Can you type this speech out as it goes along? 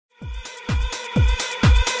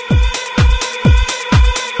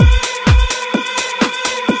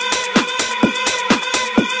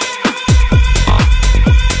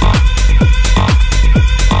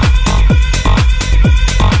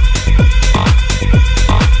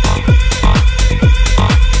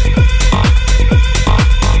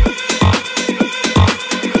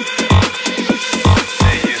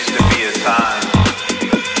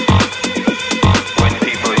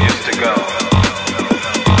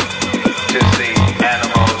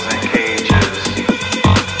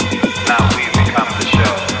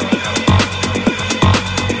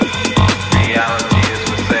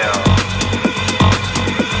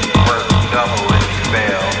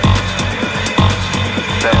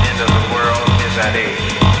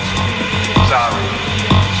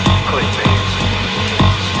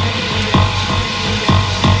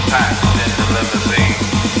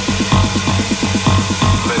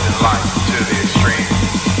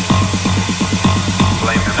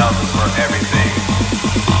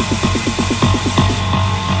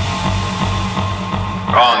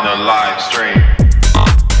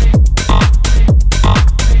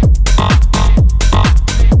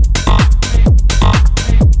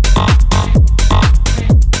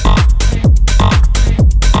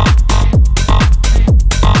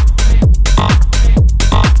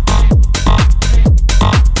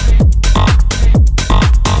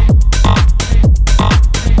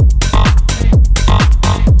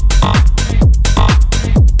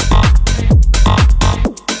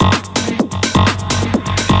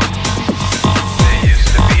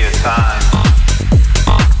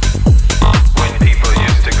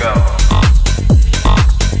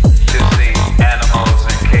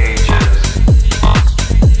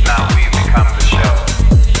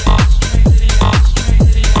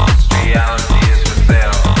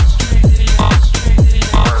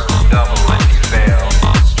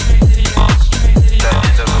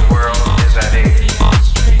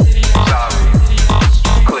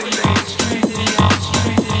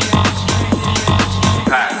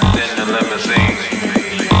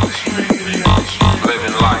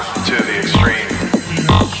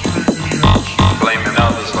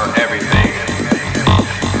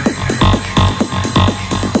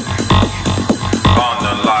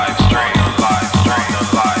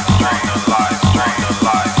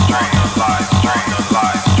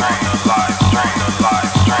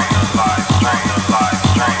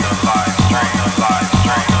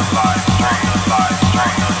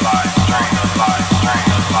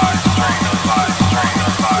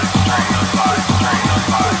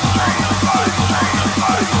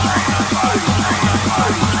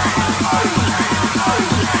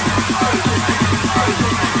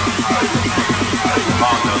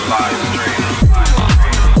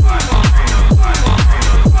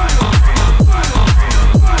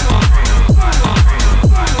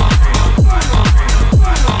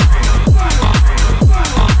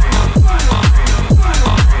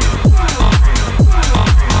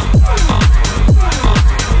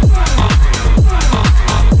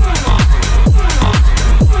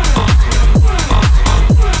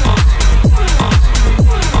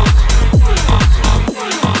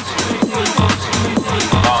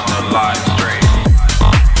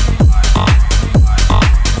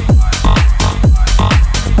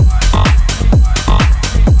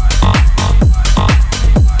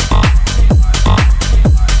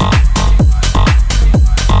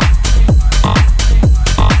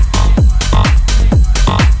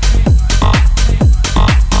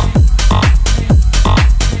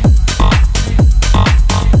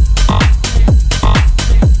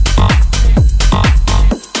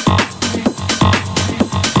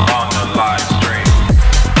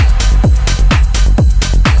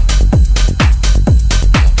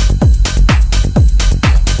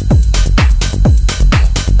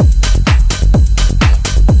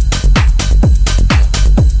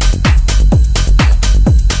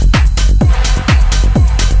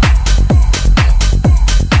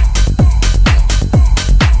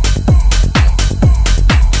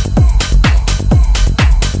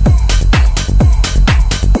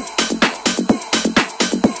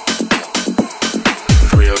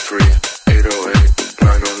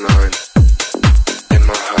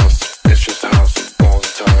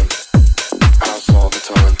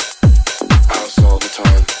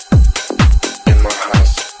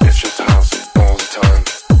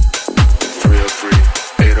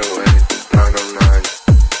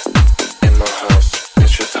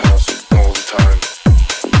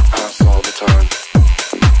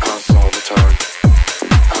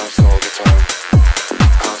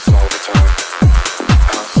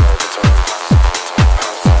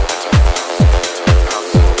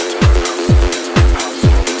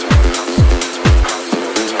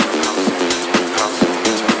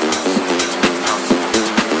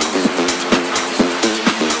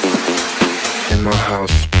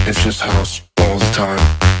just house all the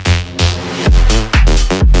time.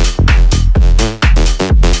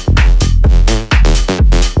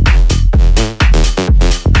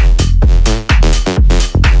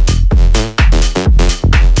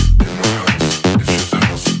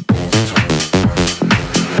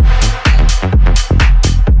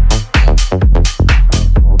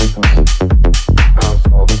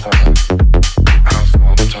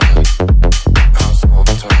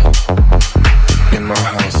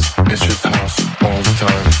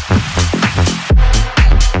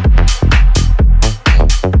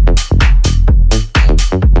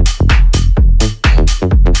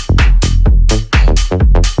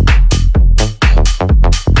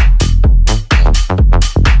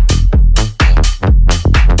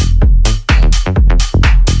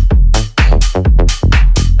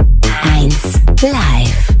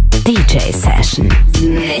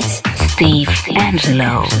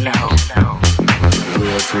 Angello.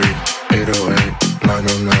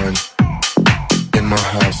 303-808-909. In my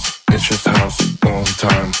house, it's just house all the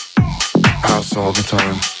time. House all the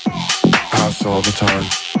time. House all the time.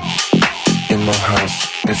 In my house,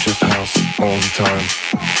 it's just house all the time.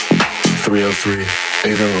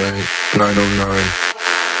 303-808-909.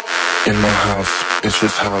 In my house, it's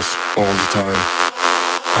just house all the time.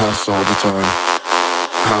 House all the time.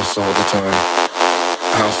 House all the time.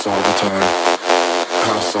 House all the time.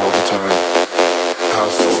 House all the time.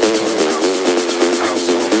 House all the time. House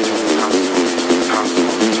all the time.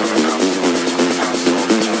 House all the time. House all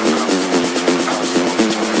the time. House all the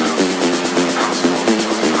time.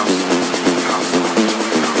 House all the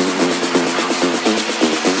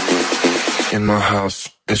time. In my house,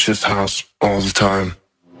 it's just house all the time.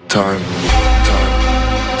 Time.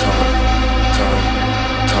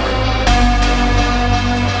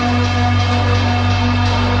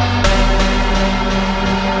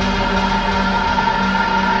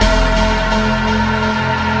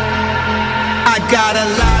 Got a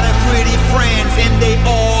lot of pretty friends and they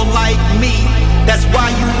all like me. That's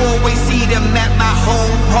why you always see them at my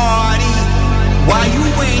home party. Why you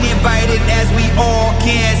ain't invited as we all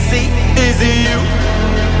can see? Is it you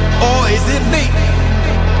or is it me?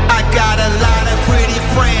 I got a lot of pretty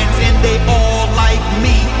friends and they all like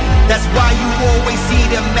me. That's why you always see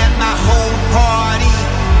them at my home party.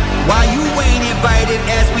 Why you ain't invited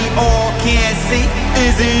as we all can see?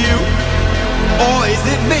 Is it you or is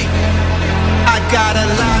it me? I got a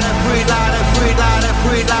lot of free, lot of free, lot of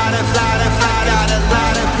free, lot of, lot of, I got a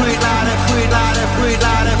lot of free, lot of free, lot of free,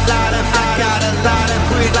 lot of, lot of, I got a lot of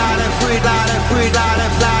free, lot of free, lot of free, lot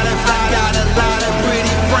of, lot of, I got a lot of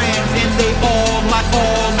pretty friends and they all my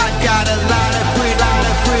all. I got a lot of free, lot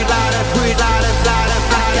of free, lot of free, lot of, lot of,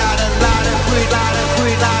 I got a lot of free, lot of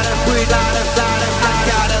free, lot of free, lot of, lot of, I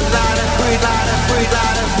got a lot of free, lot of free,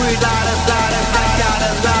 lot of free, lot of, lot of, I got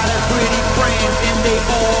a lot of pretty friends and they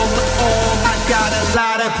all. Got a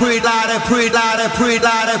lot of pre, lot of pre, lot of pre,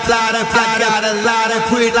 lot of, lot of, I got a lot of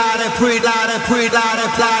pre, lot of pre, lot of pre, lot of,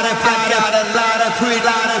 lot of, I got a lot of pre,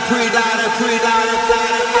 lot of pre, lot of pre, lot of,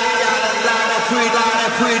 lot of, I got a lot of pre, lot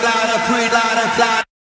of pre, lot of pre, lot of, lot of.